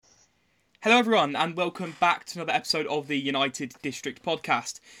Hello everyone and welcome back to another episode of the United District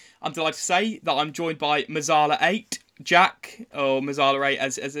Podcast. I'm delighted to say that I'm joined by Mezzala8, Jack, or Mezzala8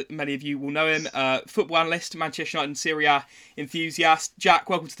 as many of you will know him, football analyst, Manchester United and Serie A enthusiast.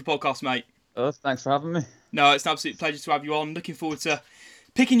 Jack, welcome to the podcast, mate. Oh, thanks for having me. No, it's an absolute pleasure to have you on. Looking forward to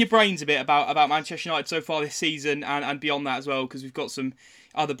picking your brains a bit about Manchester United so far this season and beyond that as well, because we've got some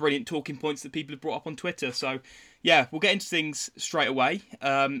other brilliant talking points that people have brought up on Twitter. So, yeah, we'll get into things straight away.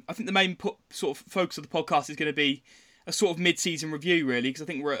 I think the main sort of focus of the podcast is going to be a sort of mid-season review, really, because I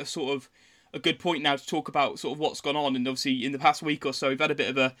think we're at a sort of a good point now to talk about sort of what's gone on. And obviously, in the past week or so, we've had a bit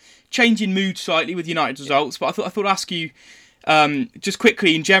of a change in mood slightly with United's results. But I thought I'd ask you just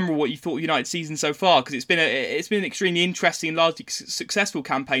quickly in general what you thought of United's season so far, because it's been an extremely interesting and largely successful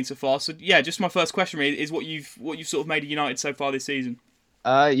campaign so far. So yeah, just my first question really is what you've sort of made of United so far this season.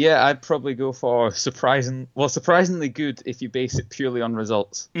 Yeah, I'd probably go for surprisingly good if you base it purely on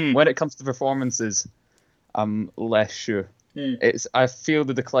results. When it comes to performances, I'm less sure. I feel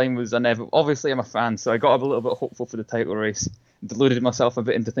the decline was inevitable. Obviously, I'm a fan, so I got a little bit hopeful for the title race. Deluded myself a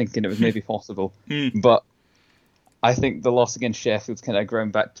bit into thinking it was maybe possible. But I think the loss against Sheffield's kind of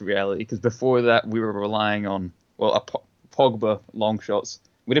ground back to reality, because before that we were relying on Pogba long shots.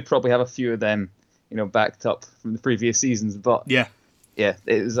 We did probably have a few of them, backed up from the previous seasons, but yeah,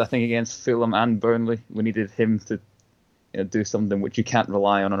 it was, I think, against Fulham and Burnley. We needed him to do something which you can't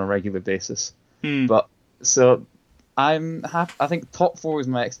rely on a regular basis. But so I'm happy. I think top four is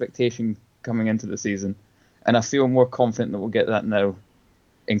my expectation coming into the season, and I feel more confident that we'll get that now,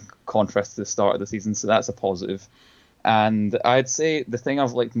 in contrast to the start of the season. So that's a positive. And I'd say the thing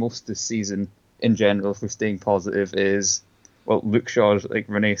I've liked most this season in general, if we're staying positive, is Luke Shaw's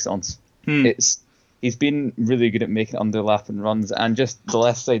renaissance. He's been really good at making underlapping runs, and just the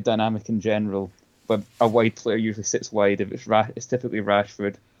left side dynamic in general. Where a wide player usually sits wide. If it's typically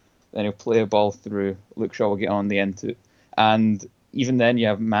Rashford, then he'll play a ball through. Luke Shaw will get on the end to it, and even then you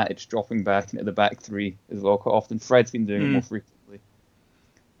have Matic dropping back into the back three as well. Quite often, Fred's been doing it more frequently,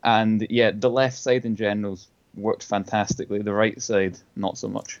 and yeah, the left side in general's worked fantastically. The right side, not so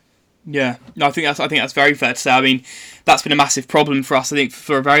much. Yeah, no, I think that's very fair to say. I mean, that's been a massive problem for us. I think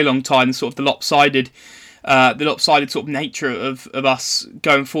for a very long time, sort of the lopsided sort of nature of us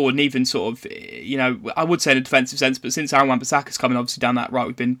going forward, and even sort of, I would say in a defensive sense, but since Aaron Wan-Bissaka's coming obviously down that right,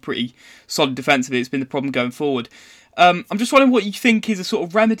 we've been pretty solid defensively. It's been the problem going forward. I'm just wondering what you think is a sort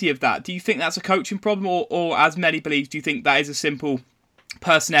of remedy of that. Do you think that's a coaching problem, or as many believe, do you think that is a simple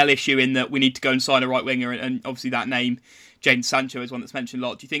personnel issue in that we need to go and sign a right winger, and obviously that name, Jadon Sancho, is one that's mentioned a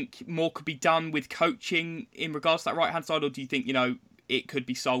lot. Do you think more could be done with coaching in regards to that right-hand side, or do you think, it could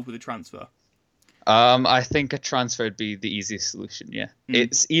be solved with a transfer? I think a transfer would be the easiest solution, yeah.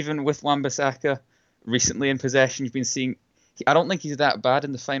 It's even with Wan-Bissaka, recently in possession, you've been seeing... I don't think he's that bad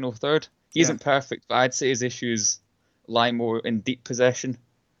in the final third. He isn't perfect, but I'd say his issues lie more in deep possession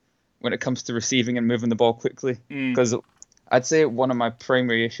when it comes to receiving and moving the ball quickly. Because I'd say one of my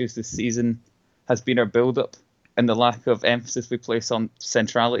primary issues this season has been our build-up and the lack of emphasis we place on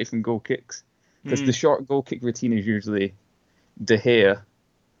centrality from goal kicks. Because the short goal kick routine is usually De Gea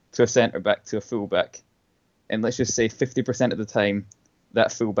to a centre-back to a full-back. And let's just say 50% of the time,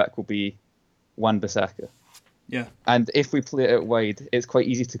 that full-back will be Wan-Bissaka. Yeah. And if we play it out wide, it's quite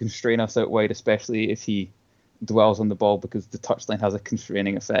easy to constrain us out wide, especially if he dwells on the ball, because the touchline has a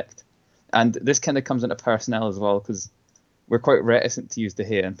constraining effect. And this kind of comes into personnel as well, because we're quite reticent to use De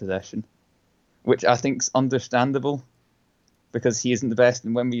Gea in possession, which I think is understandable, because he isn't the best.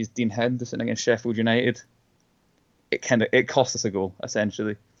 And when we use Dean Henderson against Sheffield United, it cost us a goal,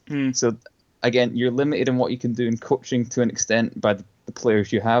 essentially. So again, you're limited in what you can do in coaching to an extent by the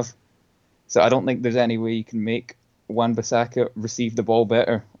players you have. So I don't think there's any way you can make Wan-Bissaka receive the ball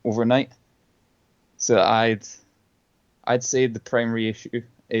better overnight. So I'd say the primary issue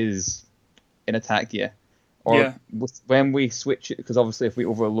is in attack, when we switch it, because obviously if we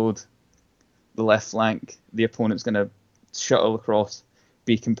overload the left flank, the opponent's going to shuttle across,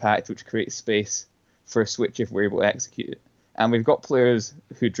 be compact, which creates space for a switch if we're able to execute it. And we've got players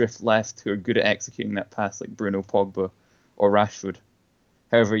who drift left who are good at executing that pass, like Bruno, Pogba, or Rashford.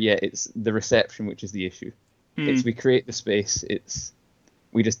 However, it's the reception which is the issue. It's we create the space,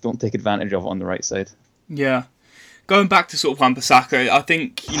 we just don't take advantage of it on the right side. Yeah. Going back to sort of Wan-Bissaka, I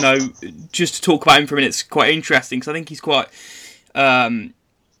think, just to talk about him for a minute, it's quite interesting, because I think he's quite...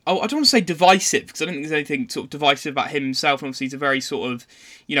 I don't want to say divisive, because I don't think there's anything sort of divisive about him himself. And obviously, he's a very sort of,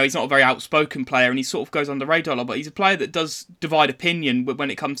 he's not a very outspoken player, and he sort of goes under the radar a lot. But he's a player that does divide opinion when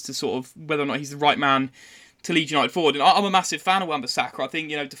it comes to sort of whether or not he's the right man to lead United forward. And I'm a massive fan of Wan-Bissaka. I think,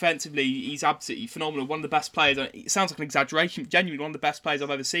 defensively, he's absolutely phenomenal. One of the best players. It sounds like an exaggeration, genuinely one of the best players I've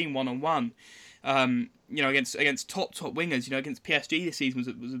ever seen one-on-one. Against top wingers. Against PSG this season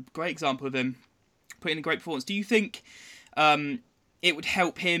was a great example of him putting in a great performance. Do you think it would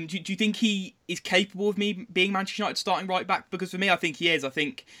help him? Do you think he is capable of being Manchester United starting right back? Because for me, I think he is. I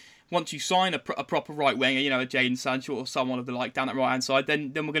think once you sign a proper right winger, a Jadon Sancho or someone of the like down that right hand side,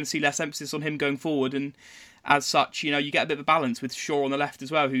 then we're going to see less emphasis on him going forward, and as such, you get a bit of a balance with Shaw on the left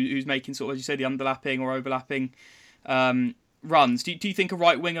as well, who's making sort of, as you say, the underlapping or overlapping runs. Do you think a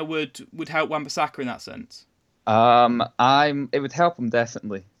right winger would help Wan-Bissaka in that sense? It would help him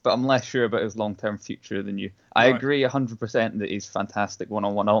definitely, but I'm less sure about his long-term future than you. I agree 100% that he's fantastic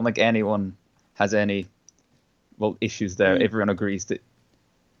one-on-one. I don't think anyone has any issues there. Everyone agrees that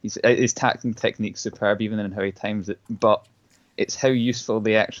his tackling technique's superb, even in how he times it. But it's how useful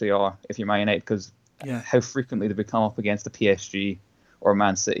they actually are if you're Man United, because how frequently they become up against a PSG or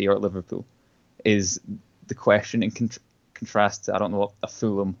Man City or Liverpool is the question, in contrast to, I don't know, a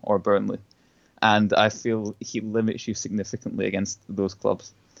Fulham or Burnley. And I feel he limits you significantly against those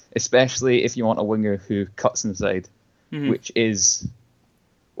clubs, especially if you want a winger who cuts inside, which is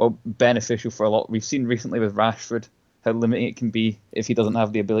beneficial for a lot. We've seen recently with Rashford how limiting it can be if he doesn't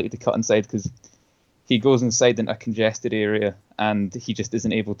have the ability to cut inside, because he goes inside in a congested area and he just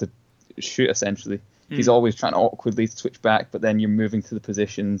isn't able to shoot, essentially. He's always trying to awkwardly switch back, but then you're moving to the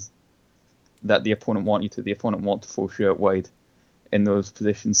positions that the opponent want you to. The opponent want to force you out wide in those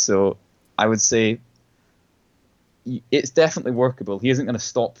positions. So I would say it's definitely workable. He isn't going to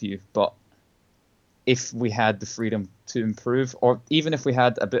stop you, but if we had the freedom to improve, or even if we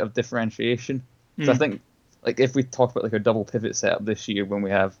had a bit of differentiation, so I think, like, if we talk about like a double pivot setup this year, when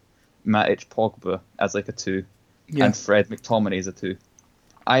we have Matic Pogba as like a 2 and Fred McTominay as a 2,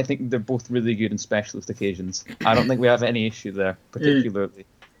 I think they're both really good in specialist occasions. I don't think we have any issue there, particularly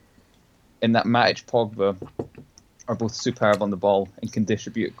in that Matic Pogba are both superb on the ball and can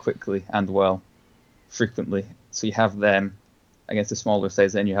distribute it quickly and well, frequently. So you have them against the smaller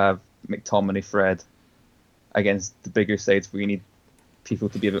sides, then you have McTominay, Fred against the bigger sides, where you need people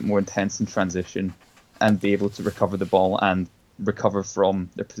to be a bit more intense in transition and be able to recover the ball and recover from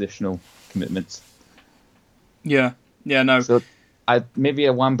their positional commitments. Yeah, no. So maybe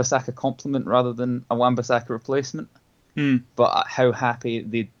a Wan-Bissaka complement rather than a Wan-Bissaka replacement. But how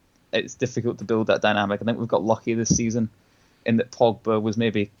happy it's difficult to build that dynamic. I think we've got lucky this season in that Pogba was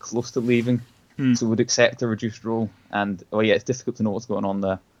maybe close to leaving, so would accept a reduced role. And it's difficult to know what's going on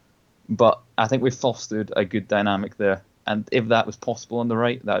there. But I think we've fostered a good dynamic there. And if that was possible on the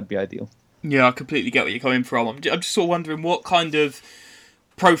right, that would be ideal. Yeah, I completely get where you're coming from. I'm just sort of wondering what kind of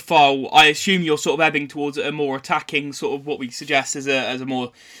profile. I assume you're sort of ebbing towards a more attacking, sort of what we suggest as a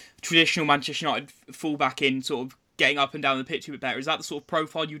more traditional Manchester United fullback in sort of getting up and down the pitch a bit better. Is that the sort of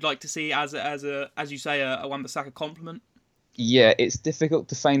profile you'd like to see as you say, a Wan-Bissaka complement? Yeah, it's difficult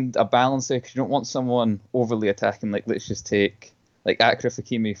to find a balance there, because you don't want someone overly attacking. Like, let's just take like Achraf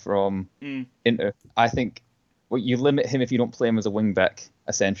Hakimi from Inter. I think you limit him if you don't play him as a wing back,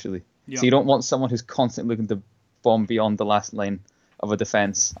 essentially. Yeah. So you don't want someone who's constantly looking to bomb beyond the last line of a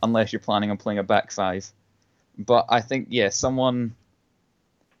defence, unless you're planning on playing a back 5. But I think, someone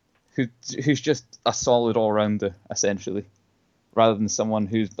who's just a solid all-rounder, essentially, rather than someone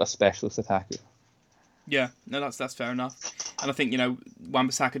who's a specialist attacker. Yeah, no, that's fair enough. And I think,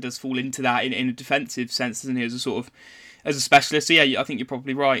 Wan-Bissaka does fall into that in a defensive sense, doesn't he, as a specialist. So I think you're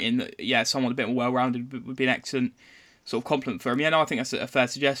probably right in that, someone a bit more well-rounded would be an excellent sort of compliment for him. I think that's a fair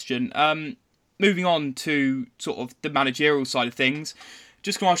suggestion. Moving on to sort of the managerial side of things,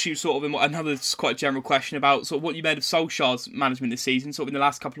 just going to ask you sort of another quite general question about sort of what you made of Solskjaer's management this season. Sort of in the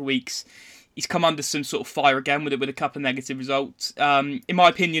last couple of weeks, he's come under some sort of fire again with a couple of negative results. In my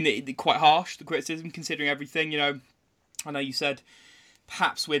opinion, it's quite harsh, the criticism, considering everything. I know you said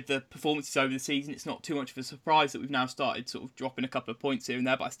perhaps with the performances over the season, it's not too much of a surprise that we've now started sort of dropping a couple of points here and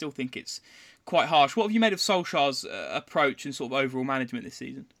there, but I still think it's quite harsh. What have you made of Solskjaer's approach and sort of overall management this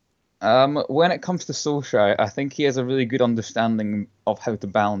season? When it comes to Solskjaer, I think he has a really good understanding of how to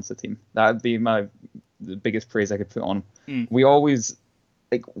balance a team. That would be the biggest praise I could put on. We always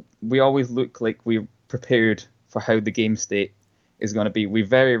look like we're prepared for how the game state is going to be. We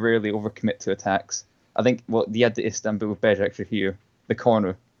very rarely overcommit to attacks. I think the had the Istanbul with Beşiktaş here, the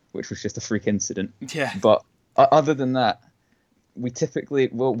corner, which was just a freak incident. Yeah. But other than that, we typically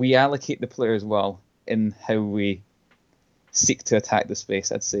we allocate the players well in how we seek to attack the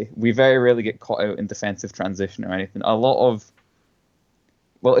space. I'd say we very rarely get caught out in defensive transition or anything. A lot of,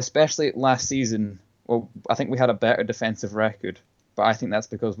 especially last season, I think we had a better defensive record, but I think that's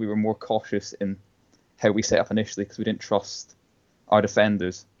because we were more cautious in how we set up initially because we didn't trust our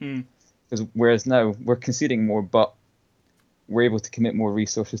defenders. Mm. Because whereas now we're conceding more, but we're able to commit more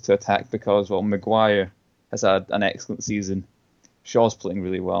resources to attack because, well, Maguire has had an excellent season. Shaw's playing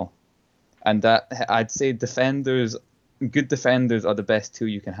really well. And that, I'd say good defenders are the best tool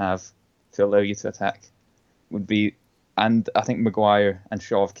you can have to allow you to attack. And I think Maguire and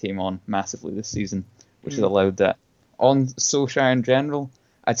Shaw came on massively this season, which has allowed that. On Solskjaer in general,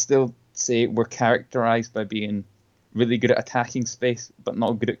 I'd still say we're characterised by being really good at attacking space, but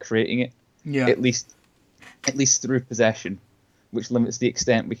not good at creating it. Yeah. At least through possession, which limits the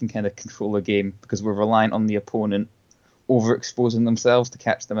extent we can kind of control a game because we're reliant on the opponent overexposing themselves to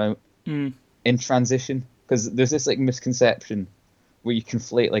catch them out in transition. Because there's this like misconception where you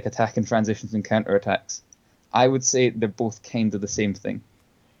conflate like attacking transitions and counter attacks. I would say they're both kind of the same thing.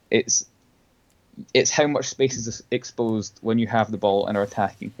 It's how much space is exposed when you have the ball and are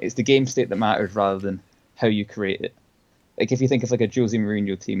attacking. It's the game state that matters rather than how you create it. Like if you think of like a Jose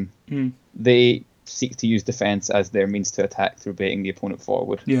Mourinho team, they seek to use defense as their means to attack through baiting the opponent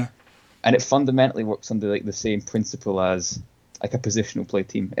forward. Yeah. And it fundamentally works under like the same principle as like a positional play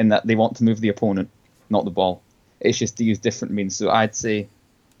team in that they want to move the opponent, not the ball. It's just to use different means. So I'd say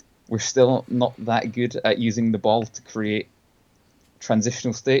we're still not that good at using the ball to create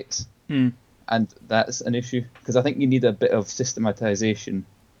transitional states. And that's an issue because I think you need a bit of systematization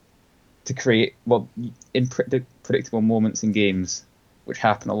to create, well, in predictable moments in games, which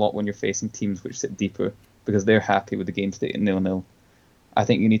happen a lot when you're facing teams which sit deeper because they're happy with the game state at 0-0. I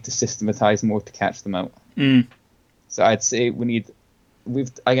think you need to systematize more to catch them out. So I'd say we've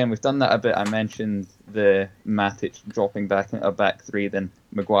done that a bit. I mentioned the Matic dropping back into a back three, then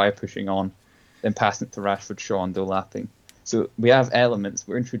Maguire pushing on, then passing it to Rashford, Shaw, and overlapping. So we have elements.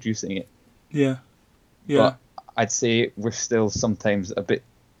 We're introducing it. Yeah. But I'd say we're still sometimes a bit.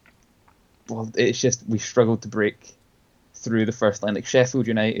 Well, it's just we struggle to break through the first line. Like Sheffield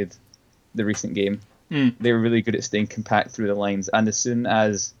United, the recent game, they were really good at staying compact through the lines. And as soon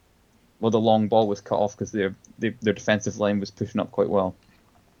as, well, the long ball was cut off because their defensive line was pushing up quite well.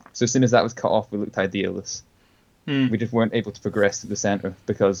 So as soon as that was cut off, we looked idealist. We just weren't able to progress to the centre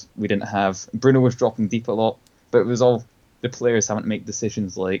because we didn't have. Bruno was dropping deep a lot, but it was all the players having to make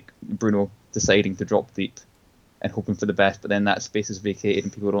decisions like Bruno deciding to drop deep and hoping for the best, but then that space is vacated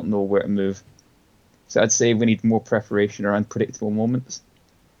and people don't know where to move. So I'd say we need more preparation around predictable moments.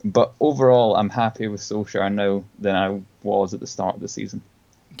 But overall, I'm happier with Solskjaer now than I was at the start of the season.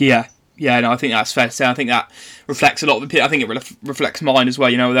 Yeah, no, I think that's fair to say. I think that reflects a lot of the. I think it reflects mine as well.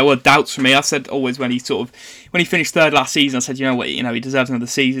 You know, there were doubts for me. I said always when he finished third last season, I said, you know what, he deserves another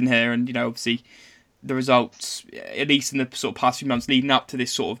season here, and obviously the results, at least in the sort of past few months leading up to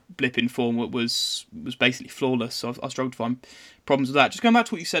this sort of blip in form, was basically flawless. So I struggled to find problems with that. Just going back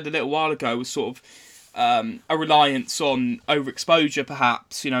to what you said a little while ago, was sort of a reliance on overexposure,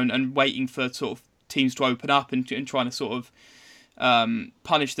 perhaps, and waiting for sort of teams to open up and trying to sort of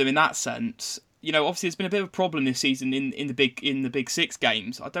punish them in that sense. Obviously there's been a bit of a problem this season in the big six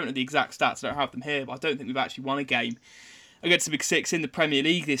games. I don't know the exact stats, I don't have them here, but I don't think we've actually won a game against the big six in the Premier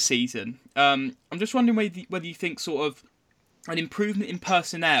League this season. I'm just wondering whether you think sort of an improvement in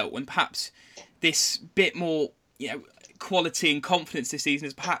personnel and perhaps this bit more quality and confidence this season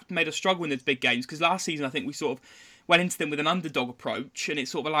has perhaps made us struggle in those big games, because last season I think we sort of went into them with an underdog approach, and it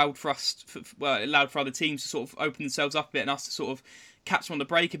sort of allowed for other teams to sort of open themselves up a bit and us to sort of catch them on the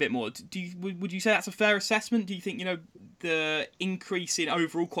break a bit more. Would you say that's a fair assessment? Do you think the increase in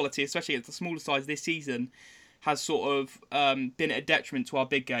overall quality, especially at the smaller size this season, has sort of been at a detriment to our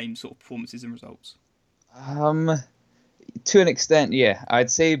big game sort of performances and results? To an extent, yeah. I'd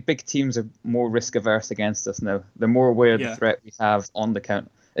say big teams are more risk averse against us now. They're more aware of the threat we have on the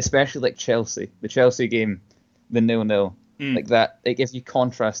count, especially like Chelsea. The Chelsea game, the 0-0, like that. Like if you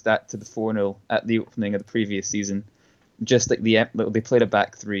contrast that to the 4-0 at the opening of the previous season, just like they played a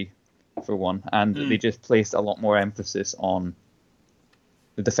back three for one, and they just placed a lot more emphasis on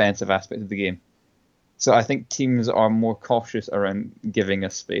the defensive aspect of the game. So I think teams are more cautious around giving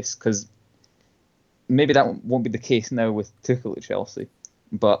us space, because maybe that won't be the case now with Tuchel at Chelsea.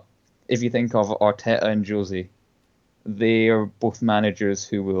 But if you think of Arteta and Jose, they are both managers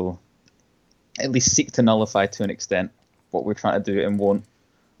who will at least seek to nullify to an extent what we're trying to do and won't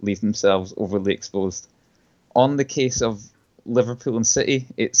leave themselves overly exposed. On the case of Liverpool and City,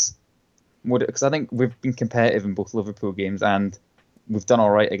 it's more because I think we've been competitive in both Liverpool games and we've done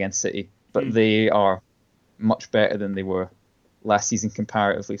all right against City, but they are much better than they were last season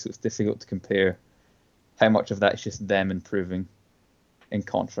comparatively, so it's difficult to compare how much of that is just them improving in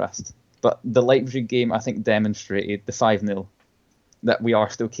contrast. But the Leipzig game, I think, demonstrated the 5-0 that we are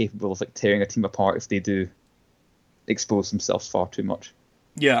still capable of like tearing a team apart if they do expose themselves far too much.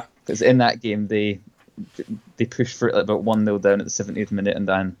 Yeah. Because in that game, they pushed for it like about 1-0 down at the 70th minute, and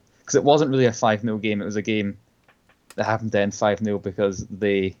then because it wasn't really a 5-0 game, it was a game that happened to end 5-0 because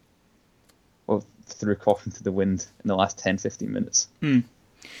they threw caution to the wind in the last 10-15 minutes. Do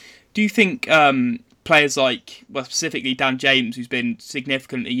you think players like, well, specifically Dan James, who's been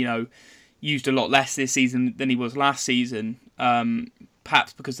significantly, used a lot less this season than he was last season,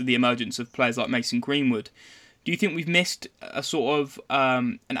 perhaps because of the emergence of players like Mason Greenwood, do you think we've missed a sort of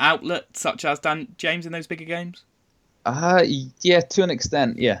an outlet such as Dan James in those bigger games? Yeah, to an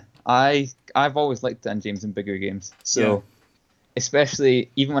extent, yeah. I've always liked Dan James in bigger games. So, especially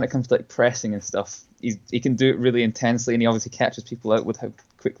even when it comes to like pressing and stuff, he can do it really intensely, and he obviously catches people out with how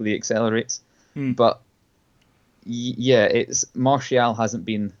quickly he accelerates. But yeah, Martial hasn't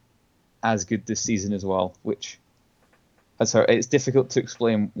been as good this season as well, which has hurt. It's difficult to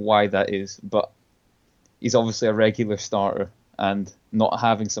explain why that is, but he's obviously a regular starter, and not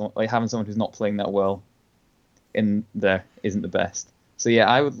having someone who's not playing that well in there isn't the best. So yeah,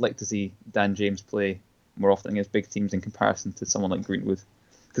 I would like to see Dan James play more often against big teams in comparison to someone like Greenwood,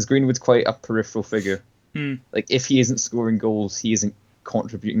 because Greenwood's quite a peripheral figure. Like if he isn't scoring goals, he isn't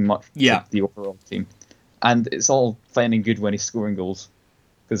contributing much to the overall team. And it's all fine and good when he's scoring goals,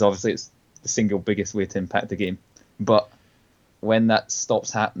 because obviously it's the single biggest way to impact the game. But when that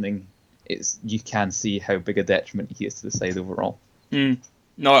stops happening, you can see how big a detriment he is to the side overall. No,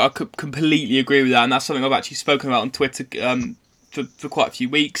 I could completely agree with that, and that's something I've actually spoken about on Twitter for quite a few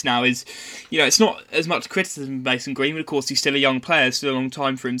weeks now. Is it's not as much criticism of Mason Greenwood. Of course, he's still a young player, still a long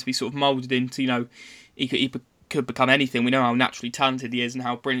time for him to be sort of moulded into. He could become anything. We know how naturally talented he is and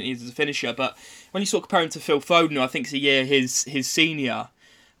how brilliant he is as a finisher. But when you sort of compare him to Phil Foden, who I think is a year his senior,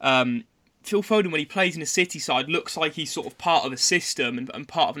 Phil Foden, when he plays in a City side, looks like he's sort of part of a system and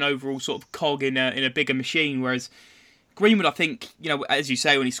part of an overall sort of cog in a bigger machine. Whereas Greenwood, I think, as you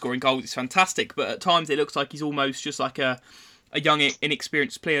say, when he's scoring goals, it's fantastic. But at times it looks like he's almost just like a young,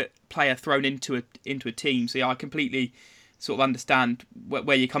 inexperienced player thrown into a team. So yeah, I completely sort of understand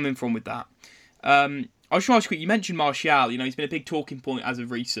where you're coming from with that. I was trying to ask you mentioned Martial. He's been a big talking point as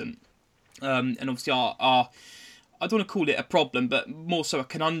of recent, and obviously our I don't want to call it a problem, but more so a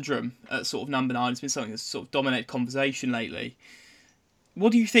conundrum at sort of number 9. It's been something that's sort of dominated conversation lately.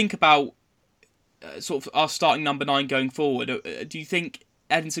 What do you think about sort of our starting number 9 going forward? Do you think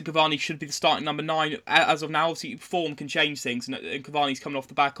Edinson Cavani should be the starting number 9 as of now? Obviously, form can change things, and Cavani's coming off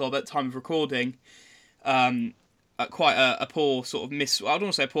the back of, at the time of recording, quite a poor sort of I don't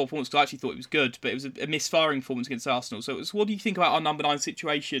want to say a poor performance, because I actually thought it was good, but it was a misfiring performance against Arsenal. So what do you think about our number 9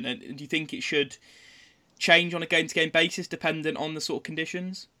 situation, and do you think it should change on a game-to-game basis dependent on the sort of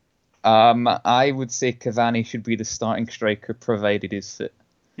conditions? I would say Cavani should be the starting striker provided he's fit.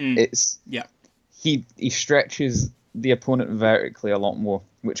 He stretches the opponent vertically a lot more,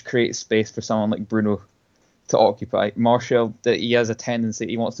 which creates space for someone like Bruno to occupy. Martial, he has a tendency,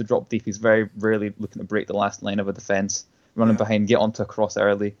 he wants to drop deep. He's very rarely looking to break the last line of a defence, running behind, get onto a cross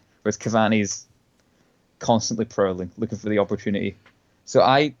early, whereas Cavani's constantly prowling, looking for the opportunity. So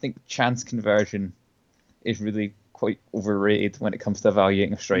I think chance conversion is really quite overrated when it comes to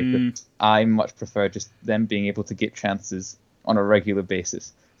evaluating a striker. I much prefer just them being able to get chances on a regular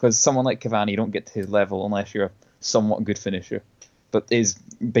basis, because someone like Cavani, you don't get to his level unless you're a somewhat good finisher. But his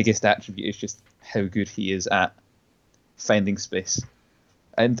biggest attribute is just how good he is at finding space.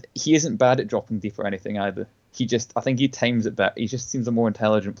 And he isn't bad at dropping deep or anything either. I think he times it better. He just seems a more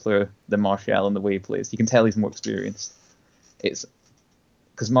intelligent player than Martial in the way he plays. You can tell he's more experienced. It's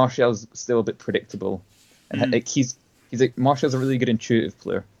because Martial's still a bit predictable. And Martial's a really good intuitive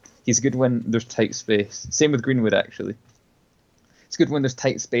player. He's good when there's tight space. Same with Greenwood, actually. It's good when there's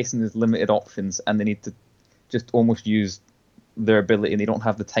tight space and there's limited options, and they need to just almost use their ability, and they don't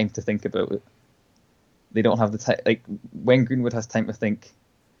have the time to think about it. They don't have the time. Like, when Greenwood has time to think,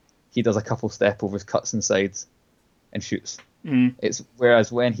 he does a couple step overs, cuts inside, and shoots. Whereas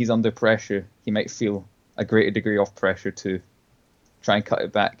when he's under pressure, he might feel a greater degree of pressure to try and cut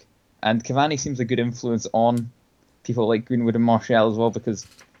it back. And Cavani seems a good influence on people like Greenwood and Martial as well, because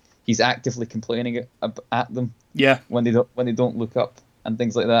he's actively complaining at them when they don't look up and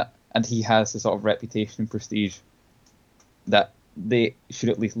things like that. And he has the sort of reputation and prestige that they should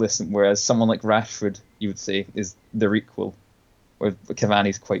at least listen. Whereas someone like Rashford, you would say, is their equal, where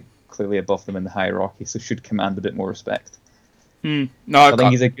Cavani's quite clearly above them in the hierarchy, so should command a bit more respect. I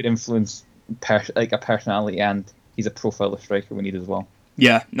think he's a good influence, like a personality, and he's a profile of striker we need as well.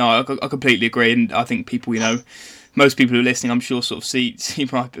 Yeah, no, I completely agree, and I think people, most people who are listening, I'm sure, sort of see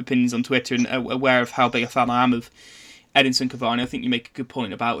my opinions on Twitter and are aware of how big a fan I am of Edinson Cavani, I think you make a good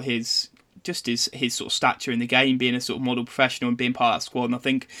point about his sort of stature in the game, being a sort of model professional and being part of that squad. And I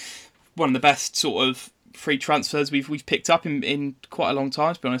think one of the best sort of free transfers we've picked up in quite a long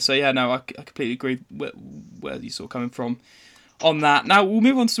time, to be honest. So yeah, no, I completely agree where you're sort of coming from on that. Now we'll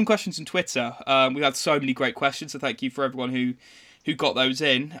move on to some questions on Twitter. We've had so many great questions, so thank you for everyone who got those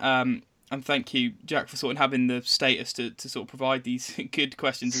in. And thank you, Jack, for sort of having the status to sort of provide these good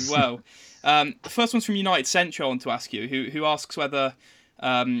questions as well. The first one's from United Central. I want to ask you, who asks whether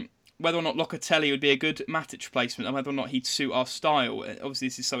or not Locatelli would be a good Matic replacement and whether or not he'd suit our style. Obviously,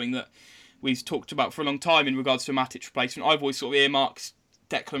 this is something that we've talked about for a long time in regards to a Matic replacement. I've always sort of earmarked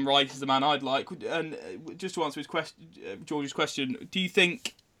Declan Rice as the man I'd like. And just to answer his George's question, do you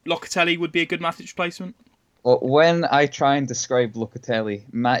think Locatelli would be a good Matic replacement? Well, when I try and describe Locatelli,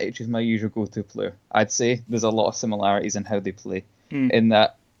 Matic is my usual go-to player. I'd say there's a lot of similarities in how they play, in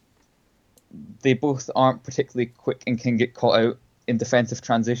that they both aren't particularly quick and can get caught out in defensive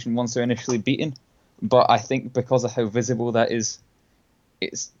transition once they're initially beaten. But I think because of how visible that is,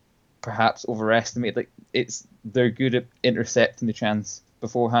 it's perhaps overestimated. They're good at intercepting the chance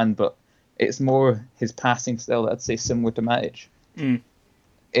beforehand, but it's more his passing style that I'd say similar to Matic,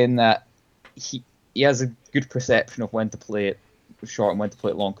 in that he has a good perception of when to play it short and when to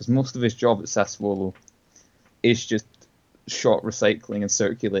play it long, because most of his job at Sassuolo is just shot recycling and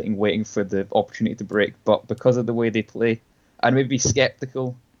circulating, waiting for the opportunity to break. But because of the way they play, I'd maybe be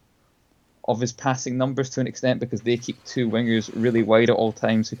sceptical of his passing numbers to an extent, because they keep two wingers really wide at all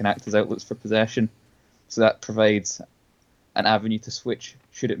times who can act as outlets for possession. So that provides an avenue to switch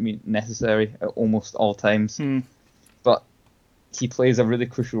should it be necessary at almost all times. But he plays a really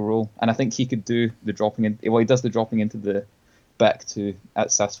crucial role, and I think he could do the dropping in. Well, he does the dropping into the back two at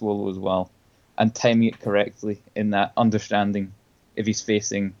Sassuolo as well, and timing it correctly in that understanding if he's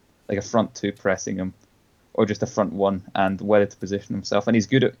facing like a front two pressing him or just a front one, and whether to position himself. And he's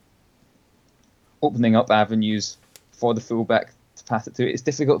good at opening up avenues for the fullback to pass it to. It's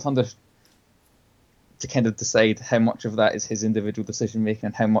difficult to kind of decide how much of that is his individual decision making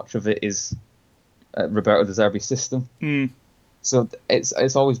and how much of it is Roberto De Zerbi's system. So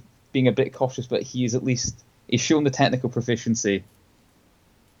it's always being a bit cautious, but he's shown the technical proficiency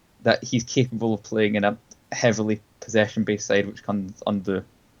that he's capable of playing in a heavily possession-based side, which comes under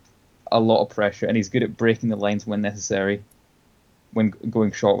a lot of pressure, and he's good at breaking the lines when necessary, when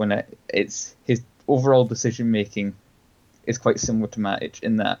going short. It's his overall decision-making is quite similar to Matic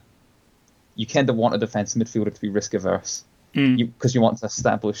in that you kind of want a defensive midfielder to be risk-averse, because you want to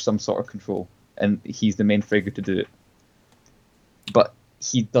establish some sort of control, and he's the main figure to do it. But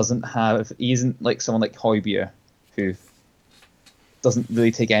he isn't like someone like Højbjerg, who doesn't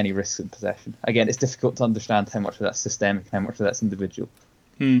really take any risks in possession. Again, it's difficult to understand how much of that's systemic and how much of that's individual.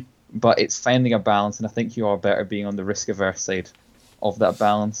 But it's finding a balance, and I think you are better being on the risk-averse side of that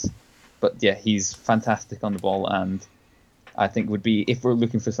balance. But yeah, he's fantastic on the ball, and I think would be, if we're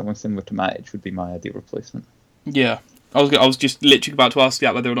looking for someone similar to Matic, would be my ideal replacement. Yeah. I was just literally about to ask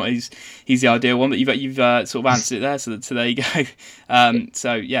that whether or not he's the ideal one, but you've sort of answered it there. So there you go.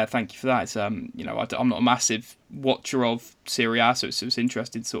 So yeah, thank you for that. It's, I'm not a massive watcher of Serie A, so it's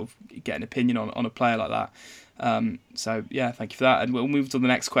interesting to sort of get an opinion on a player like that. So yeah, thank you for that. And we'll move to the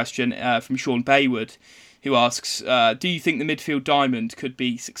next question from Sean Baywood, who asks, do you think the midfield diamond could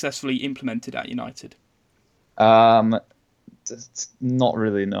be successfully implemented at United? Not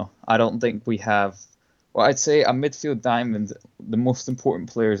really, no. I don't think we have. Well, I'd say a midfield diamond, the most important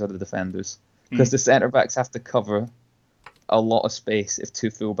players are the defenders, because the centre-backs have to cover a lot of space if two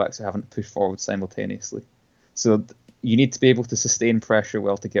full-backs are having to push forward simultaneously. So you need to be able to sustain pressure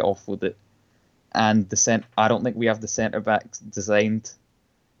well to get off with it. And I don't think we have the centre-backs designed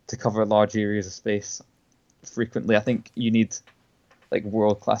to cover large areas of space frequently. I think you need like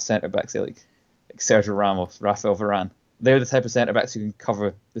world-class centre-backs like Sergio Ramos, Rafael Varane. They're the type of centre-backs who can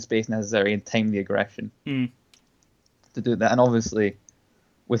cover the space necessary and time the aggression to do that. And obviously,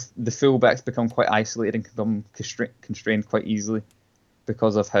 with the full-backs become quite isolated and become constrained quite easily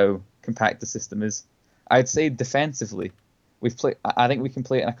because of how compact the system is. I'd say defensively, I think we can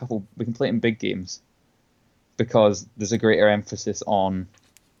play it in big games because there's a greater emphasis on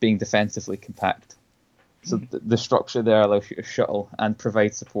being defensively compact. So the structure there allows you to shuttle and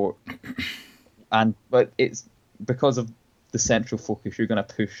provide support. But it's because of the central focus, you're going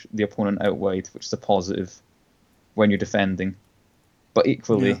to push the opponent out wide, which is a positive when you're defending. But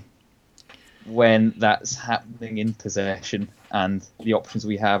equally, when that's happening in possession and the options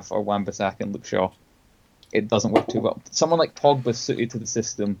we have are Wan-Bissaka and Luke Shaw, it doesn't work too well. Someone like Pogba's suited to the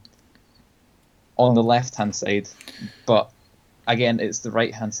system on the left-hand side, but again, it's the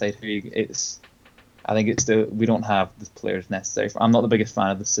right-hand side who I think we don't have the players necessary. I'm not the biggest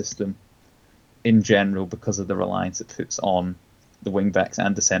fan of the system in general because of the reliance it puts on the wing backs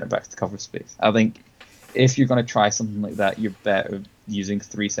and the centre backs to cover space. I think if you're going to try something like that, you're better using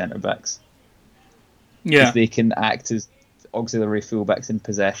 3 centre backs. Yeah, because they can act as auxiliary fullbacks in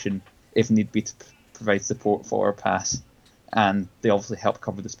possession if need be to provide support for a pass, and they obviously help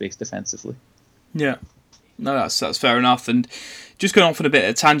cover the space defensively. yeah. No, that's fair enough. And just going off on a bit of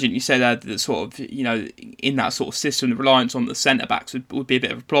a tangent, you say that sort of, in that sort of system, the reliance on the centre backs would be a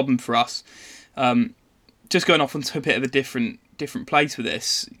bit of a problem for us. Just going off onto a bit of a different place with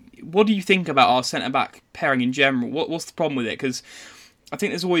this. What do you think about our centre back pairing in general? What's the problem with it? Because I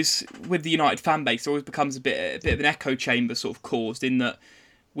think there's always, with the United fan base, there always becomes a bit of an echo chamber sort of caused, in that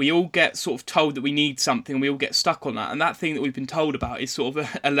we all get sort of told that we need something and we all get stuck on that. And that thing that we've been told about is sort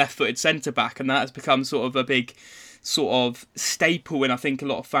of a left-footed centre-back, and that has become sort of a big sort of staple in, I think, a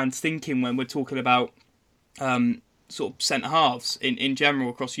lot of fans' thinking when we're talking about sort of centre-halves in general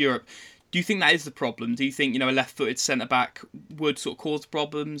across Europe. Do you think that is the problem? Do you think, a left-footed centre-back would sort of cause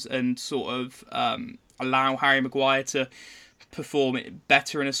problems and sort of allow Harry Maguire to perform it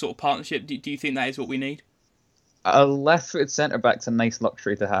better in a sort of partnership? Do you think that is what we need? A left-footed centre-back's a nice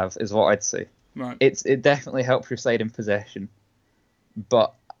luxury to have, is what I'd say. Right. It definitely helps your side in possession,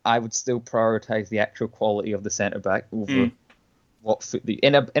 but I would still prioritise the actual quality of the centre-back over what foot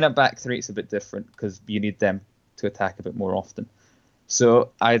in a back three. It's a bit different because you need them to attack a bit more often.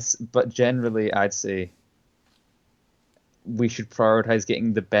 But generally, I'd say we should prioritise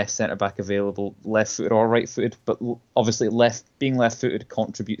getting the best centre-back available, left-footed or right-footed, but obviously being left-footed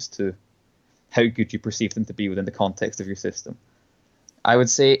contributes to how good you perceive them to be within the context of your system. I would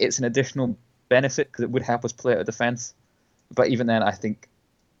say it's an additional benefit because it would help us play out of defence, but even then I think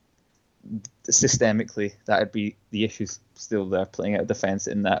systemically that would be the issues still there, playing out of defence,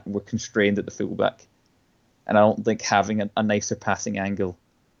 in that we're constrained at the fullback, and I don't think having a nicer passing angle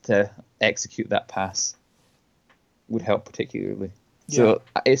to execute that pass would help particularly. Yeah. So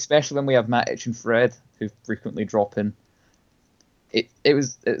especially when we have Matic and Fred, who frequently drop in,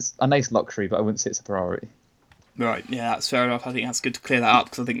 it's a nice luxury, but I wouldn't say it's a priority. Right, yeah, that's fair enough. I think that's good to clear that up,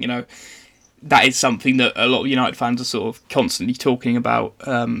 because I think, that is something that a lot of United fans are sort of constantly talking about.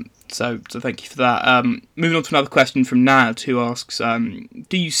 So thank you for that. Moving on to another question from Nad, who asks,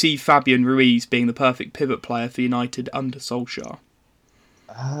 do you see Fabian Ruiz being the perfect pivot player for United under Solskjaer?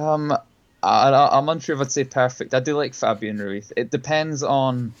 I'm unsure if I'd say perfect. I do like Fabian Ruiz. It depends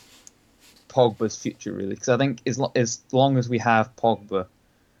on Pogba's future, really, because I think as long as we have Pogba,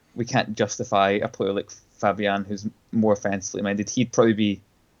 we can't justify a player like Fabian who's more offensively minded. He'd probably be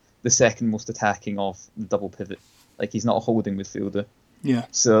the second most attacking of the double pivot. Like, he's not a holding midfielder. Yeah.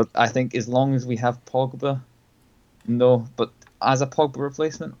 So I think as long as we have Pogba, no. But as a Pogba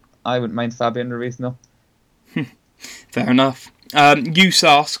replacement, I wouldn't mind Fabian Ruiz, no. Fair enough. Use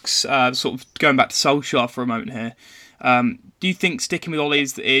asks, sort of going back to Solskjaer for a moment here. Do you think sticking with Ole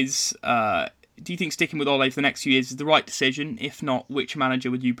do you think sticking with Ole for the next few years is the right decision? If not, which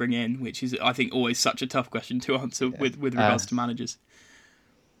manager would you bring in? Which is, I think, always such a tough question to answer with regards to managers.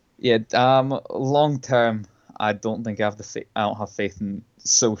 Yeah, long term, I don't think I don't have faith in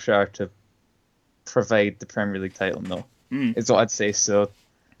Solskjaer to provide the Premier League title. No, is what I'd say. So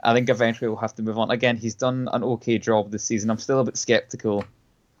I think eventually we'll have to move on. Again, he's done an okay job this season. I'm still a bit sceptical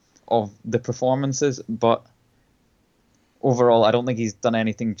of the performances, but overall, I don't think he's done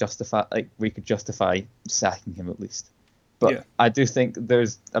anything we could justify sacking him, at least. But yeah. I do think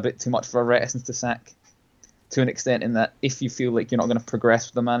there's a bit too much for a reticence to sack, to an extent, in that if you feel like you're not going to progress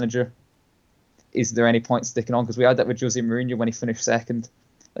with the manager, is there any point sticking on? Because we had that with Jose Mourinho when he finished second.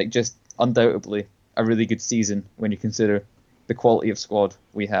 Like, just undoubtedly a really good season when you consider the quality of squad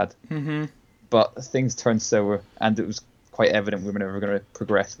we had. Mm-hmm. But things turned sour, and it was quite evident we were never going to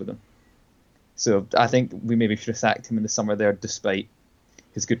progress with him. So I think we maybe should have sacked him in the summer there, despite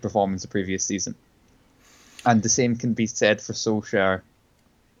his good performance the previous season. And the same can be said for Solskjaer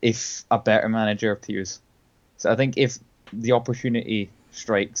if a better manager appears. So I think if the opportunity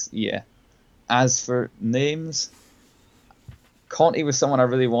strikes, yeah. As for names, Conte was someone I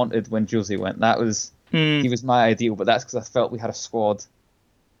really wanted when Jose went. He was my ideal, but that's because I felt we had a squad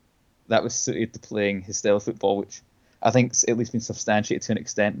that was suited to playing his style of football, which I think's at least been substantiated to an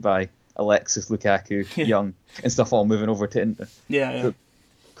extent by Alexis, Lukaku, Young, and stuff all moving over to Inter. Yeah. So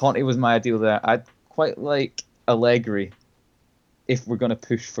Conte was my ideal there. I'd quite like Allegri if we're going to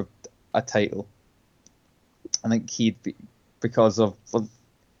push for a title. I think he'd be, because of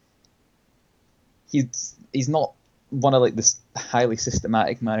he's not one of like this highly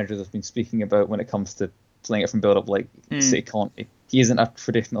systematic managers I've been speaking about when it comes to playing it from build up like City Conte. He isn't a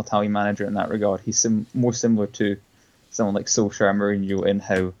traditional Italian manager in that regard. He's more similar to someone like Solskjaer, Mourinho, in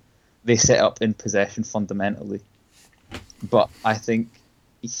how they set up in possession fundamentally. But I think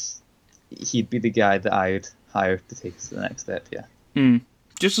he'd be the guy that I would hire to take us to the next step. Yeah.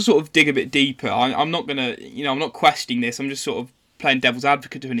 Just to sort of dig a bit deeper, I'm not gonna, I'm not questioning this. I'm just sort of playing devil's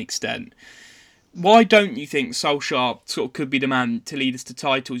advocate to an extent. Why don't you think Solskjaer sort of could be the man to lead us to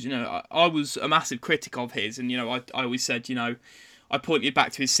titles? I was a massive critic of his, and I always said, I pointed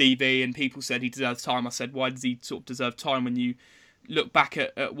back to his CV, and people said he deserves time. I said, why does he sort of deserve time when you look back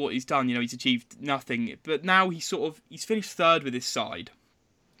at what he's done? He's achieved nothing, but now he's finished third with this side,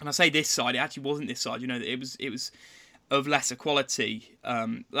 and I say this side, it actually wasn't this side. It was of lesser quality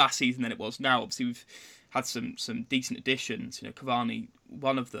last season than it was now. Obviously, we've had some decent additions. Cavani,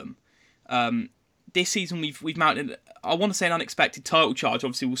 one of them. This season we've mounted, I want to say, an unexpected title charge.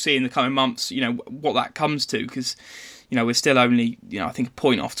 Obviously, we'll see in the coming months, what that comes to, because we're still only, I think, a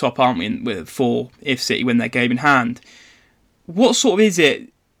point off top, aren't we? With 4 if City win their game in hand. What sort of is it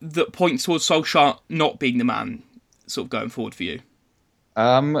that points towards Solskjaer not being the man, sort of going forward for you?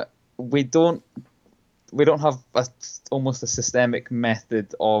 We don't have almost a systemic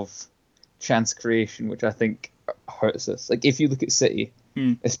method of chance creation, which I think hurts us. Like, if you look at City,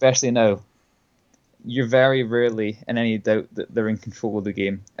 especially now, you're very rarely in any doubt that they're in control of the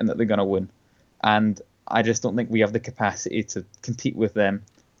game and that they're going to win. And I just don't think we have the capacity to compete with them,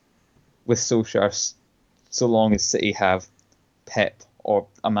 with Solskjaer, so long as City have Pep or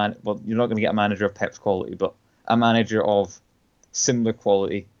a man. Well, you're not going to get a manager of Pep's quality, but a manager of similar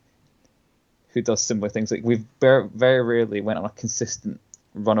quality who does similar things. Like, we've very rarely went on a consistent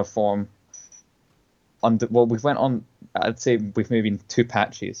run of form. We've went on, I'd say we've maybe been too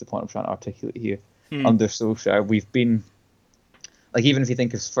patchy, is the point I'm trying to articulate here. Under Solskjaer, we've been, like, even if you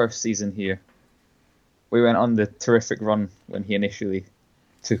think of his first season here, we went on the terrific run when he initially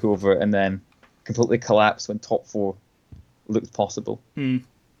took over and then completely collapsed when top 4 looked possible. And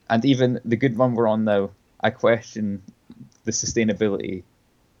even the good run we're on now, I question the sustainability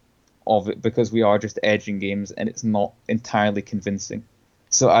of it, because we are just edging games and it's not entirely convincing.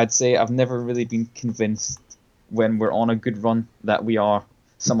 So I'd say I've never really been convinced when we're on a good run that we are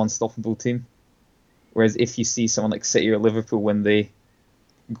some unstoppable team. Whereas if you see someone like City or Liverpool, when they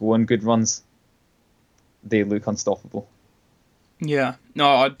go on good runs, they look unstoppable. Yeah, no,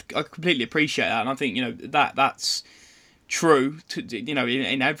 I completely appreciate that, and I think that's true to,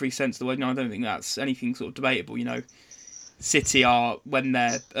 in every sense of the word. No, I don't think that's anything sort of debatable. City are, when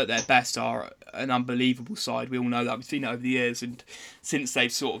they're at their best, are an unbelievable side. We all know that. We've seen it over the years, and since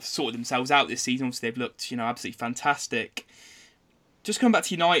they've sort of sorted themselves out this season, obviously they've looked absolutely fantastic. Just coming back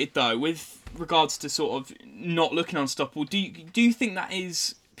to United though, with regards to sort of not looking unstoppable, do you think that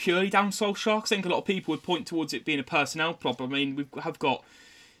is purely down to Solskjaer? Because I think a lot of people would point towards it being a personnel problem. I mean, we have got,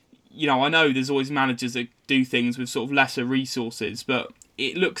 I know there's always managers that do things with sort of lesser resources, but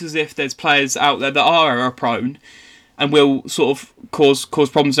it looks as if there's players out there that are error prone and will sort of cause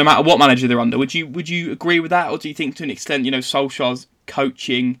problems no matter what manager they're under. Would you agree with that, or do you think to an extent, Solskjaer's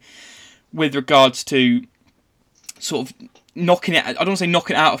coaching with regards to sort of knocking it, I don't want to say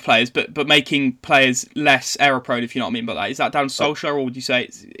knocking it out of players, but making players less error prone, if you know what I mean by that? Is that down to Solskjaer, or would you say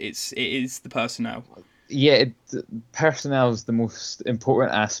it is the personnel? Yeah, personnel is the most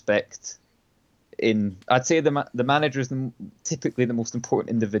important aspect. I'd say the manager is typically the most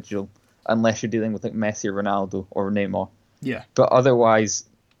important individual, unless you're dealing with like Messi or Ronaldo or Neymar. Yeah. But otherwise,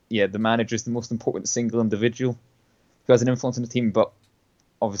 yeah, the manager is the most important single individual who has an influence on the team. But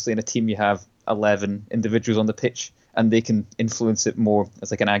obviously, in a team you have 11 individuals on the pitch, and they can influence it more as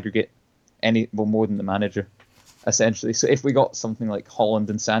like an aggregate, more than the manager, essentially. So if we got something like Holland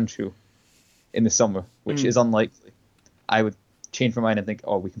and Sancho in the summer, which is unlikely, I would change my mind and think,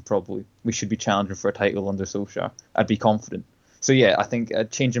 we should be challenging for a title under Solskjaer. I'd be confident. So yeah, I think a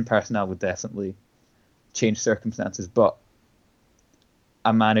change in personnel would definitely change circumstances, but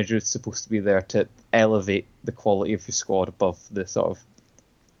a manager is supposed to be there to elevate the quality of your squad above the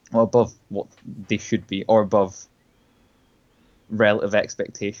above what they should be, or above relative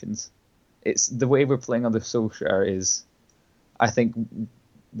expectations. It's the way we're playing under Solskjaer is, I think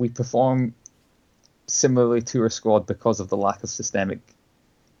we perform similarly to our squad because of the lack of systemic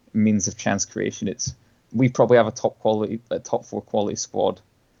means of chance creation. We probably have a top 4 quality squad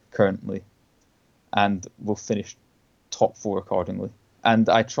currently, and we'll finish top 4 accordingly. And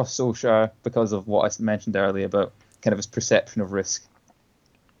I trust Solskjaer because of what I mentioned earlier about kind of his perception of risk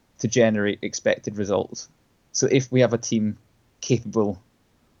to generate expected results. So if we have a team capable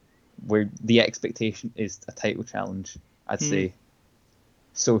where the expectation is a title challenge, I'd say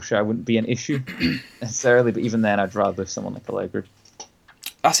Solskjaer wouldn't be an issue necessarily, but even then, I'd rather someone like Allegri.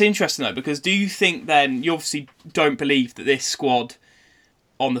 That's interesting though, because do you think then, you obviously don't believe that this squad,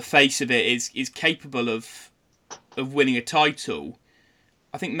 on the face of it, is capable of winning a title?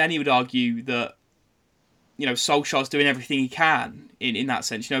 I think many would argue that, Solskjaer's doing everything he can in that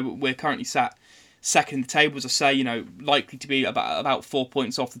sense. We're currently sat second in the table, as I say, likely to be about 4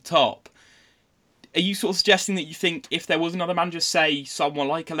 points off the top. Are you sort of suggesting that you think if there was another manager, say someone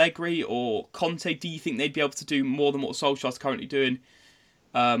like Allegri or Conte, do you think they'd be able to do more than what Solskjaer's currently doing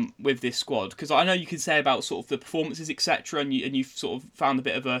with this squad? Because I know you can say about sort of the performances, etc., and you've sort of found a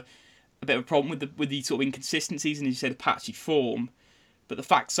bit of a problem with the sort of inconsistencies and, as you said, the patchy form. But the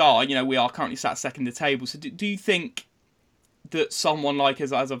facts are, we are currently sat second in the table. So do you think that someone like,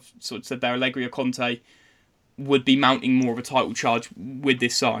 as I've sort of said there, Allegri or Conte, would be mounting more of a title charge with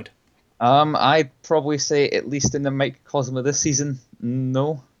this side? I'd probably say, at least in the microcosm of this season,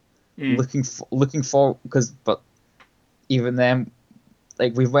 no. Looking forward, but even then,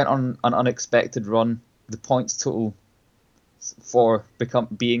 like, we've went on an unexpected run. The points total for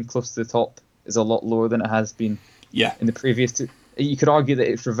being close to the top is a lot lower than it has been in the previous two. You could argue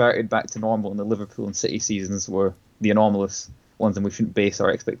that it's reverted back to normal, and the Liverpool and City seasons were the anomalous ones, and we shouldn't base our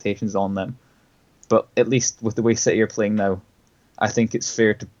expectations on them. But at least with the way City are playing now, I think it's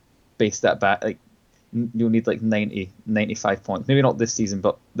fair to base that back. Like, you'll need like 90, 95 points. Maybe not this season,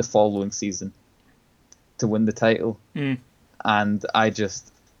 but the following season to win the title. And I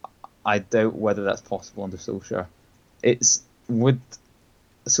doubt whether that's possible under Solskjaer.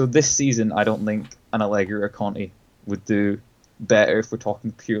 So this season, I don't think an Allegri or Conte would do better if we're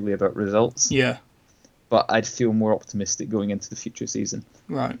talking purely about results. Yeah. But I'd feel more optimistic going into the future season.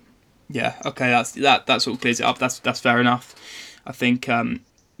 Right. Yeah. Okay. That sort of clears it up. That's fair enough. I think as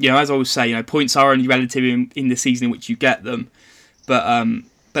I always say, points are only relative in the season in which you get them, but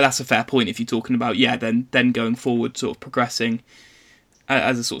that's a fair point if you're talking about then going forward, sort of progressing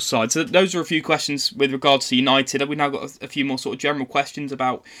as a sort of side. So those are a few questions with regards to United. We've now got a few more sort of general questions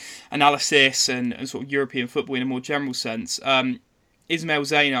about analysis and sort of European football in a more general sense. Ismail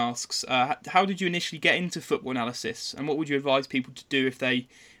Zain asks, how did you initially get into football analysis, and what would you advise people to do if they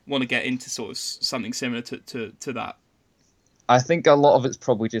want to get into sort of something similar to that? I think a lot of it's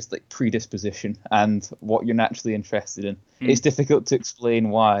probably just like predisposition and what you're naturally interested in. It's difficult to explain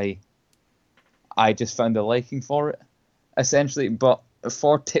why I just found a liking for it, essentially. But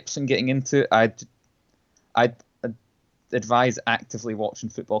for tips on getting into it, I'd advise actively watching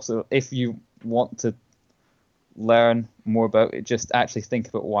football. So if you want to learn more about it, just actually think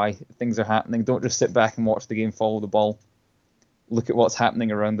about why things are happening. Don't just sit back and watch the game, follow the ball. Look at what's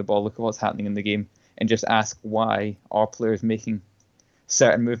happening around the ball. Look at what's happening in the game. And just ask, why are players making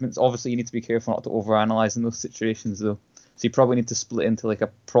certain movements? Obviously, you need to be careful not to overanalyze in those situations, though. So you probably need to split into like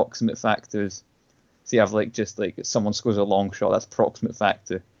approximate factors. So you have like just like someone scores a long shot, that's proximate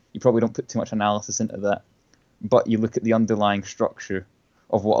factor. You probably don't put too much analysis into that, but you look at the underlying structure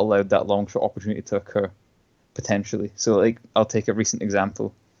of what allowed that long shot opportunity to occur, potentially. So like, I'll take a recent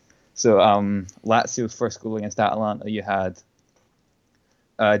example. So Lazio's first goal against Atalanta, you had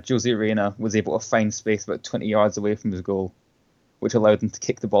Jose Reina was able to find space about 20 yards away from his goal, which allowed him to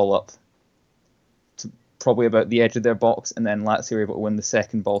kick the ball up to probably about the edge of their box, and then Lazio were able to win the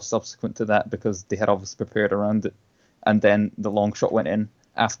second ball subsequent to that because they had obviously prepared around it, and then the long shot went in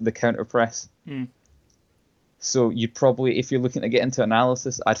after the counter press. So you'd probably, if you're looking to get into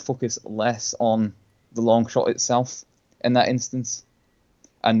analysis, I'd focus less on the long shot itself in that instance,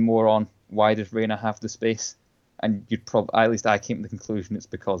 and more on why does Reina have the space. And you'd probably, at least I came to the conclusion, it's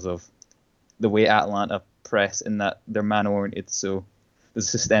because of the way Atalanta press, in that they're man-oriented, so there's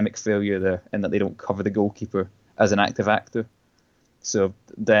systemic failure there, in that they don't cover the goalkeeper as an active actor. So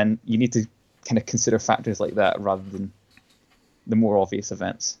then you need to kind of consider factors like that rather than the more obvious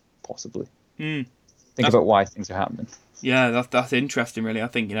events, possibly. Think about why things are happening. Yeah, that's interesting, really. I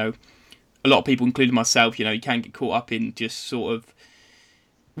think, a lot of people, including myself, you can get caught up in just sort of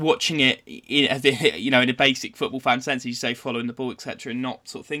watching it in a basic football fan sense, as you say, following the ball, etc., and not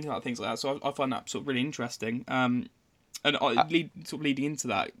sort of thinking about things like that. So I find that sort of really interesting. And leading into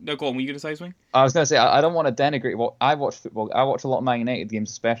that, no, go on. Were you going to say something? I was going to say, I don't want to denigrate what I watch football. I watch a lot of Man United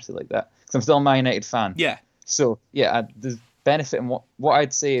games, especially like that, because I'm still a Man United fan. Yeah. So yeah, there's benefit in what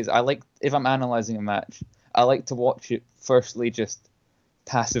I'd say is, I like, if I'm analysing a match, I like to watch it firstly just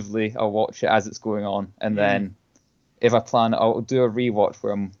passively. I'll watch it as it's going on, and then if I plan, I'll do a rewatch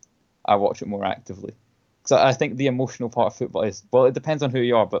where I watch it more actively. So I think the emotional part of football is, well, it depends on who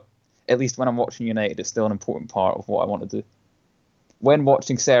you are, but at least when I'm watching United, it's still an important part of what I want to do. When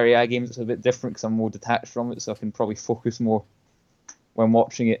watching Serie A games, it's a bit different because I'm more detached from it, so I can probably focus more when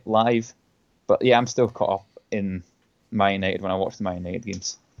watching it live. But yeah, I'm still caught up in Man United when I watch the Man United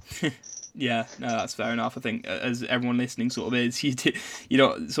games. Yeah, no, that's fair enough. I think as everyone listening sort of is, you're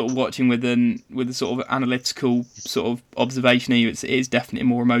not sort of watching with a sort of analytical sort of observation. It is definitely a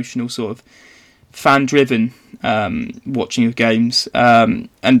more emotional sort of fan-driven watching of games. And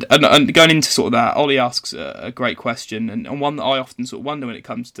going into sort of that, Ollie asks a great question, and one that I often sort of wonder when it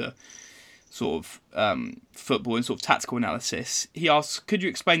comes to sort of football and sort of tactical analysis. He asks, could you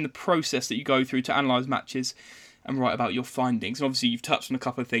explain the process that you go through to analyse matches and write about your findings? And obviously you've touched on a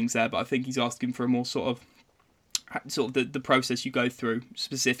couple of things there, but I think he's asking for a more sort of the process you go through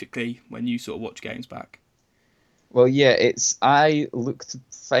specifically when you sort of watch games back. Well, yeah, I look to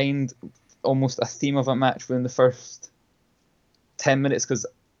find almost a theme of a match within the first 10 minutes, because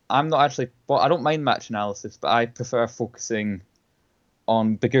I'm not actually, well, I don't mind match analysis, but I prefer focusing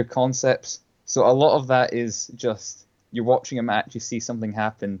on bigger concepts. So a lot of that is just you're watching a match, you see something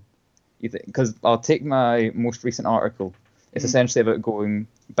happen. Because I'll take my most recent article. It's essentially about going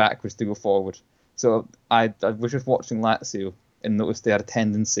backwards to go forward. So I was just watching Lazio and noticed they had a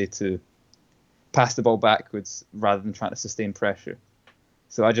tendency to pass the ball backwards rather than trying to sustain pressure.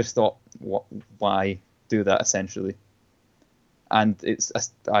 So I just thought, why do that essentially? And it's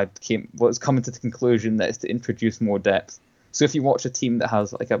coming to the conclusion that it's to introduce more depth. So if you watch a team that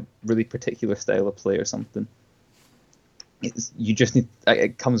has like a really particular style of play or something, you just need.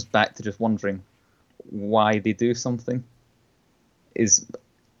 It comes back to just wondering why they do something.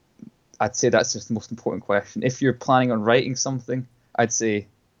 I'd say that's just the most important question. If you're planning on writing something, I'd say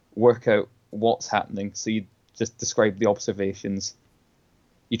work out what's happening. So you just describe the observations.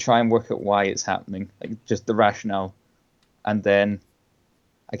 You try and work out why it's happening, like just the rationale, and then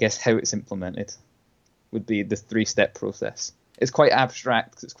I guess how it's implemented would be the 3-step process. It's quite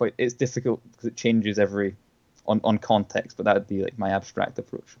abstract because it's difficult because it changes on context, but that would be like my abstract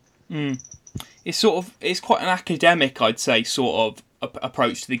approach. It's quite an academic, I'd say, sort of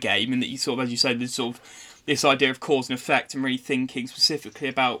approach to the game, and that you sort of, as you say, there's sort of this idea of cause and effect, and really thinking specifically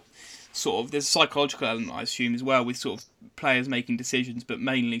about sort of there's a psychological element, I assume, as well, with sort of players making decisions, but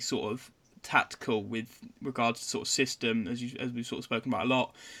mainly sort of tactical with regards to sort of system, as we've sort of spoken about a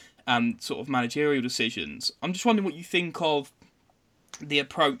lot, and sort of managerial decisions. I'm just wondering what you think of the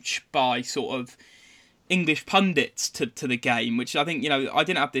approach by sort of English pundits to the game, which I think, I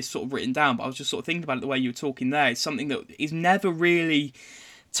didn't have this sort of written down, but I was just sort of thinking about it the way you were talking there. It's something that is never really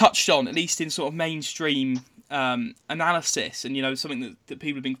touched on, at least in sort of mainstream analysis. And, something that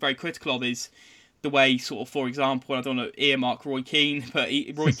people have been very critical of is the way sort of, for example, I don't want to earmark Roy Keane, but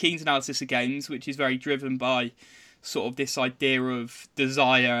Roy Keane's analysis of games, which is very driven by sort of this idea of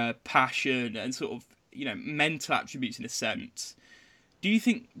desire, passion, and sort of, mental attributes in a sense. Do you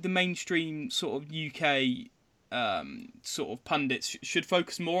think the mainstream sort of UK sort of pundits should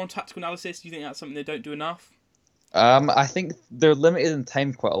focus more on tactical analysis? Do you think that's something they don't do enough? I think they're limited in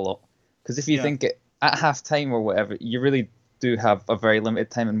time quite a lot. Because if you think at half time or whatever, you really do have a very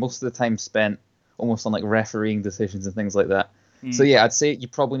limited time, and most of the time spent almost on like refereeing decisions and things like that. So yeah, I'd say you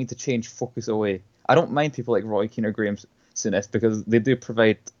probably need to change focus away. I don't mind people like Roy Keane or Graham Souness because they do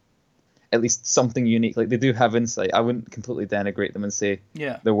provide at least something unique. Like they do have insight. I wouldn't completely denigrate them and say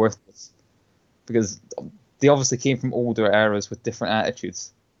they're worthless, because they obviously came from older eras with different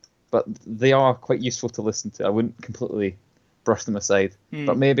attitudes, but they are quite useful to listen to. I wouldn't completely brush them aside,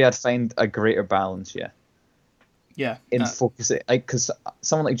 but maybe I'd find a greater balance. In focusing, because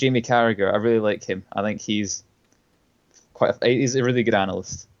someone like Jamie Carragher, I really like him. I think he's he's a really good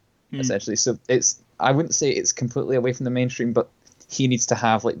analyst, essentially. So I wouldn't say it's completely away from the mainstream, but he needs to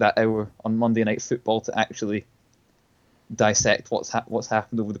have like that hour on Monday Night Football to actually dissect what's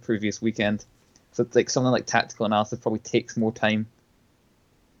happened over the previous weekend. So it's like something like tactical analysis probably takes more time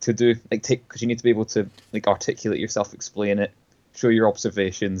to do, because you need to be able to like articulate yourself, explain it, show your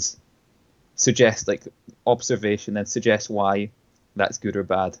observations, suggest like observation, then suggest why that's good or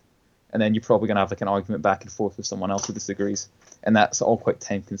bad, and then you're probably gonna have like an argument back and forth with someone else who disagrees, and that's all quite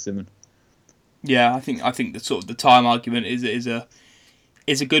time consuming. Yeah, I think the sort of the time argument is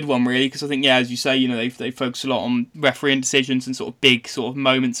a good one, really, because I think, as you say, they focus a lot on refereeing decisions and sort of big sort of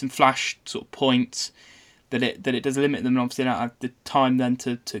moments and flash sort of points that it does limit them, and obviously they don't have the time then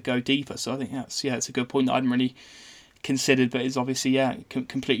to go deeper. So I think it's a good point that I hadn't really considered, but it's obviously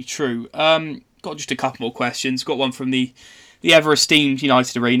completely true. Got just a couple more questions. Got one from the ever-esteemed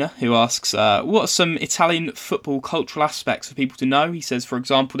United Arena, who asks, what are some Italian football cultural aspects for people to know? He says, for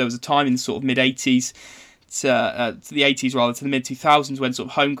example, there was a time in the sort of mid-80s to the 80s rather, to the mid-2000s when sort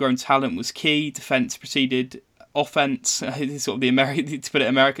of homegrown talent was key. Defence proceeded offense, sort of the American, to put it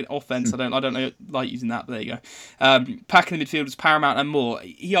American offense. I don't like using that, but there you go. Packing the midfield is paramount and more.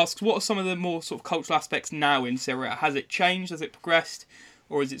 He asks, what are some of the more sort of cultural aspects now in Serie A? Has it changed? Has it progressed?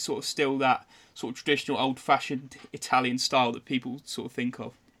 Or is it sort of still that sort of traditional old-fashioned Italian style that people sort of think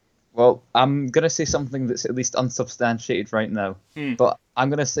of? Well, I'm going to say something that's at least unsubstantiated right now. But I'm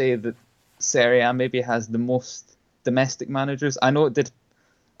going to say that Serie A maybe has the most domestic managers. I know it did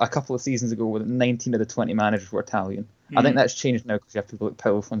a couple of seasons ago where 19 of the 20 managers were Italian. I think that's changed now because you have people like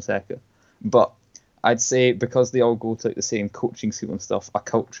Paulo Fonseca. But I'd say because they all go to like the same coaching school and stuff, a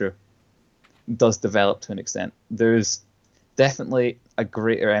culture does develop to an extent. There's definitely a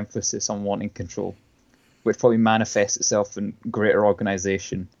greater emphasis on wanting control, which probably manifests itself in greater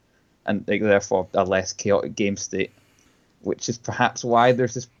organisation and like, therefore a less chaotic game state, which is perhaps why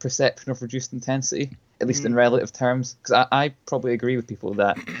there's this perception of reduced intensity, at least in relative terms. Because I probably agree with people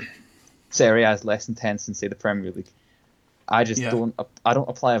that Serie A is less intense than, say, the Premier League. I just don't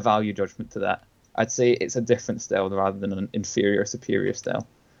apply a value judgment to that. I'd say it's a different style rather than an inferior, superior style.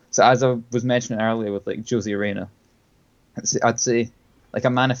 So as I was mentioning earlier with like Jose Reina, I'd say like a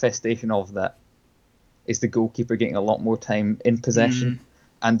manifestation of that is the goalkeeper getting a lot more time in possession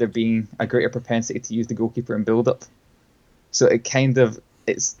and there being a greater propensity to use the goalkeeper in build-up. So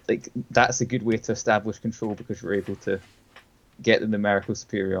it's like that's a good way to establish control because you're able to get the numerical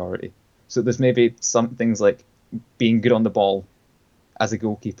superiority. So there's maybe some things like being good on the ball as a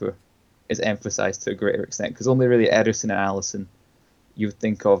goalkeeper is emphasised to a greater extent because only really Ederson and Alisson you would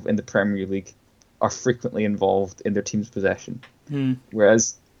think of in the Premier League are frequently involved in their team's possession.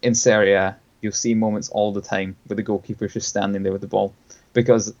 Whereas in Serie A, you'll see moments all the time where the goalkeeper's just standing there with the ball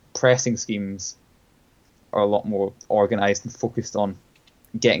because pressing schemes are a lot more organised and focused on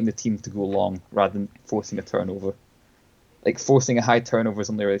getting the team to go long rather than forcing a turnover. Like forcing a high turnover is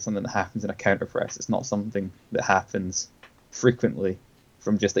only really something that happens in a counter press. It's not something that happens frequently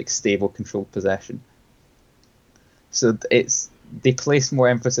from just like stable controlled possession. So they place more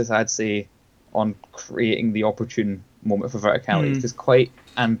emphasis, I'd say, on creating the opportune moment for verticality, which is quite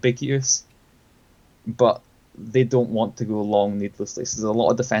ambiguous, but they don't want to go long needlessly. So there's a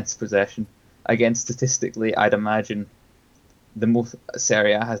lot of defensive possession. Again, statistically, I'd imagine the most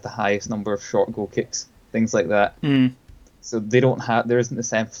Serie A has the highest number of short goal kicks, things like that. So there isn't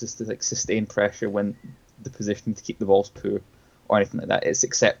this emphasis to like sustain pressure when the position to keep the ball's poor or anything like that. It's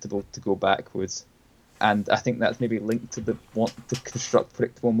acceptable to go backwards, and I think that's maybe linked to the want to construct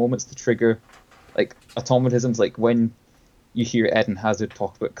predictable moments to trigger like automatisms. Like when you hear Eden Hazard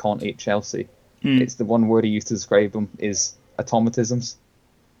talk about Conte at Chelsea, it's the one word he used to describe him is automatisms.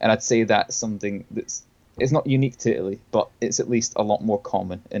 And I'd say that's something it's not unique to Italy, but it's at least a lot more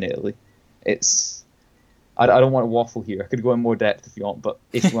common in Italy. I don't want to waffle here. I could go in more depth if you want, but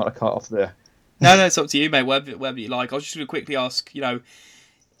if you want to cut off there. No, it's up to you, mate. Whatever you like. I was just going to quickly ask,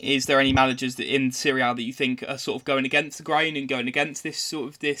 is there any managers that in Serie A that you think are sort of going against the grain and going against this sort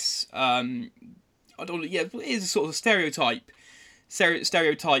of this? I don't know. Yeah, it is a sort of stereotyped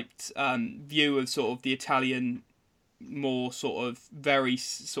view of sort of the Italian, more sort of very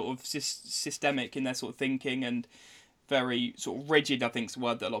sort of systemic in their sort of thinking and very sort of rigid, I think is the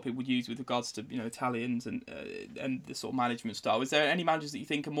word that a lot of people would use with regards to Italians and the sort of management style. Is there any managers that you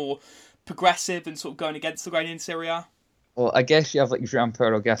think are more progressive and sort of going against the grain in Serie A? Well, I guess you have like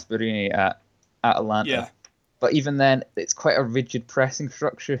Gianpaolo Gasperini at Atalanta, but even then, it's quite a rigid pressing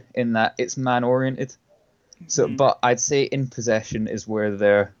structure in that it's man oriented. So, but I'd say in possession is where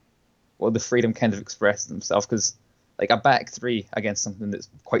the freedom kind of expresses themselves because like a back three against something that's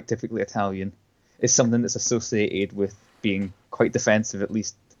quite typically Italian is something that's associated with being quite defensive, at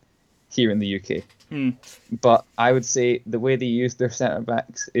least here in the UK. But I would say the way they use their centre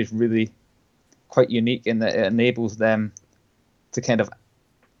backs is really quite unique in that it enables them to kind of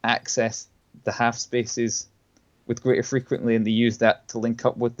access the half spaces with greater frequency, and they use that to link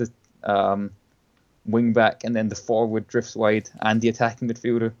up with the wing back, and then the forward drifts wide and the attacking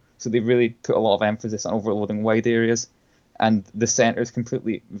midfielder. So they really put a lot of emphasis on overloading wide areas, and the centre is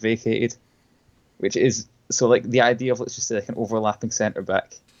completely vacated, which is so like the idea of, let's just say, like an overlapping centre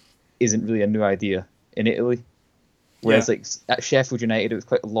back isn't really a new idea in Italy. Whereas like at Sheffield United, it was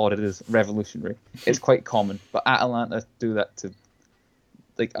quite lauded as revolutionary. It's quite common, but Atalanta do that to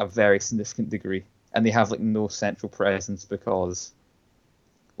like a very significant degree, and they have like no central presence because,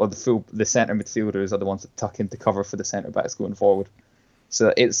 well, the centre midfielders are the ones that tuck into cover for the centre backs going forward.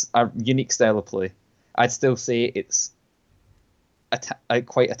 So it's a unique style of play. I'd still say it's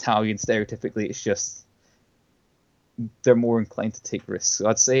quite Italian stereotypically. It's just they're more inclined to take risks. So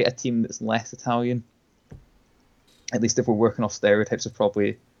I'd say a team that's less Italian, at least if we're working off stereotypes, of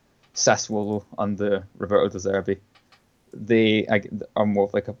probably Sassuolo under Roberto De Zerbi, they are more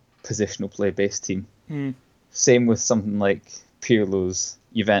of like a positional play-based team. Same with something like Pirlo's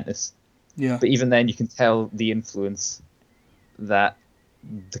Juventus. Yeah. But even then, you can tell the influence that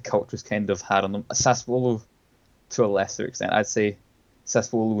the culture's kind of had on them. Sassuolo, to a lesser extent, I'd say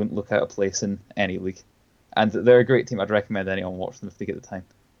Sassuolo wouldn't look out of place in any league. And they're a great team. I'd recommend anyone watch them if they get the time.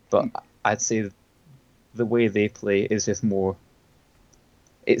 But I'd say the way they play is just more...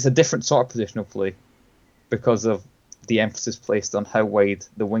 It's a different sort of positional play because of the emphasis placed on how wide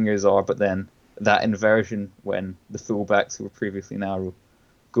the wingers are, but then that inversion when the fullbacks who were previously narrow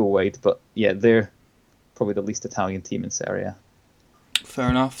go wide. But yeah, they're probably the least Italian team in Serie A. Fair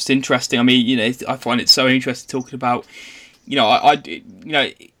enough. It's interesting. I mean, I find it so interesting talking about, I'd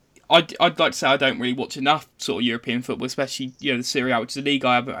like to say I don't really watch enough sort of European football, especially the Serie A, which is a league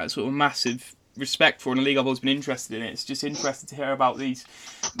I have a sort of massive respect for, and a league I've always been interested in. It's just interesting to hear about these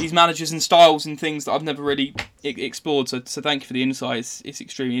managers and styles and things that I've never really explored. So thank you for the insight. It's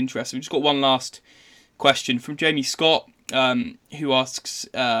extremely interesting. We've just got one last question from Jamie Scott, who asks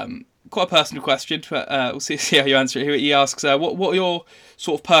quite a personal question, but we'll see how you answer it. He asks, what are your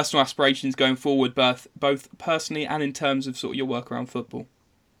sort of personal aspirations going forward, both personally and in terms of sort of your work around football?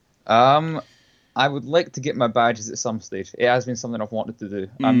 I would like to get my badges at some stage. It has been something I've wanted to do.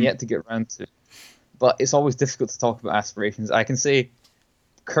 I'm yet to get around to. But it's always difficult to talk about aspirations. I can say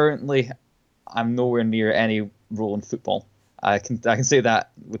currently I'm nowhere near any role in football. I can say that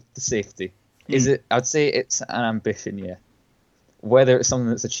with the safety. I'd say it's an ambition, yeah. Whether it's something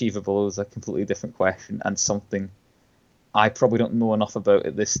that's achievable is a completely different question, and something I probably don't know enough about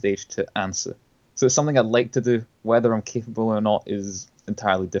at this stage to answer. So it's something I'd like to do. Whether I'm capable or not is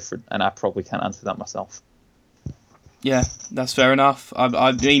entirely different, and I probably can't answer that myself. Yeah, that's fair enough.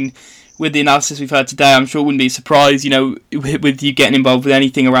 I mean, with the analysis we've heard today, I'm sure I wouldn't be surprised, with you getting involved with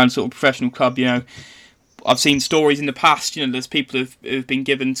anything around sort of professional club, I've seen stories in the past, there's people who've been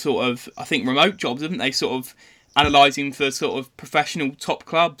given sort of, I think, remote jobs, haven't they, sort of analysing for sort of professional top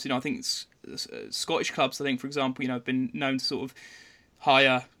clubs. I think Scottish clubs, I think, for example, have been known to sort of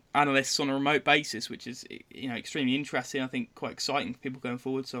hire analysts on a remote basis, which is extremely interesting. I think quite exciting for people going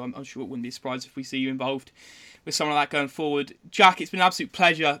forward. So I'm sure it wouldn't be surprised if we see you involved with something like that going forward. Jack, it's been an absolute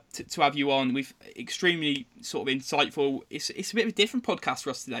pleasure to have you on. We've extremely sort of insightful. It's a bit of a different podcast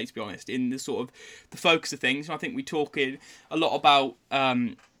for us today, to be honest, in the sort of the focus of things. And I think we talk a lot about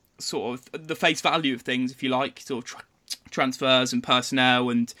sort of the face value of things, if you like, sort of transfers and personnel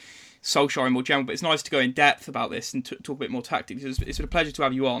and Solskjaer more general, but it's nice to go in depth about this and talk a bit more tactics. It's been a pleasure to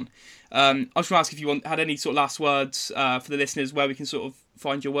have you on. I was going to ask if you had any sort of last words for the listeners, where we can sort of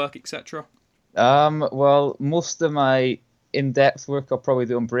find your work, etc. Well, most of my in-depth work I'll probably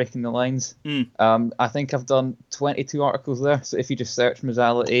do on Breaking the Lines. I think I've done 22 articles there, so if you just search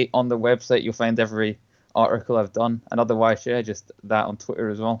Mezzala8 on the website, you'll find every article I've done, and otherwise, yeah, just that on Twitter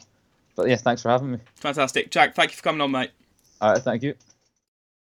as well. But yeah, thanks for having me. Fantastic. Jack, thank you for coming on, mate. All right, thank you.